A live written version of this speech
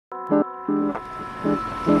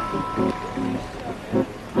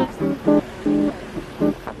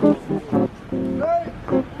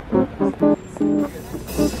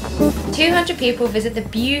people visit the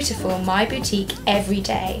beautiful Maille boutique every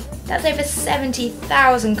day. That's over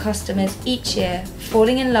 70,000 customers each year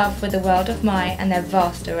falling in love with the world of Maille and their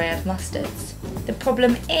vast array of mustards. The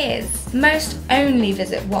problem is, most only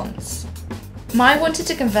visit once." Maille wanted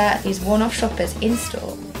to convert these one-off shoppers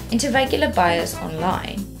in-store into regular buyers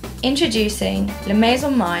online, introducing Le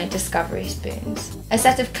Maison Maille Discovery Spoons, a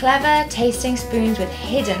set of clever tasting spoons with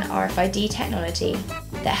hidden RFID technology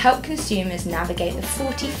that help consumers navigate the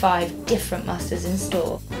 45 different mustards in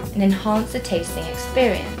store and enhance the tasting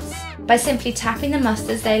experience. By simply tapping the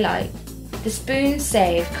mustards they like, the spoons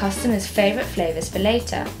save customers' favourite flavours for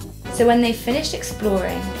later, so when they've finished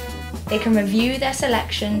exploring, they can review their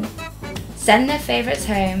selection, send their favourites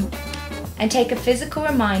home, and take a physical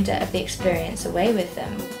reminder of the experience away with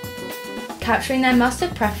them. Capturing their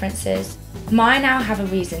mustard preferences, Maille now have a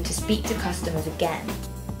reason to speak to customers again,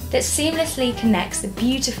 that seamlessly connects the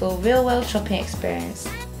beautiful real-world shopping experience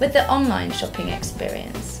with the online shopping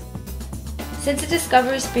experience. Since the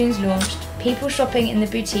Discovery Spoons launched, people shopping in the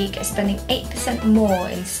boutique are spending 8% more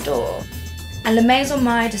in store, and Le Maison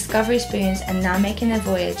Maille Discovery Spoons are now making their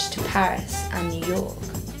voyage to Paris and New York.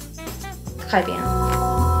 Très bien.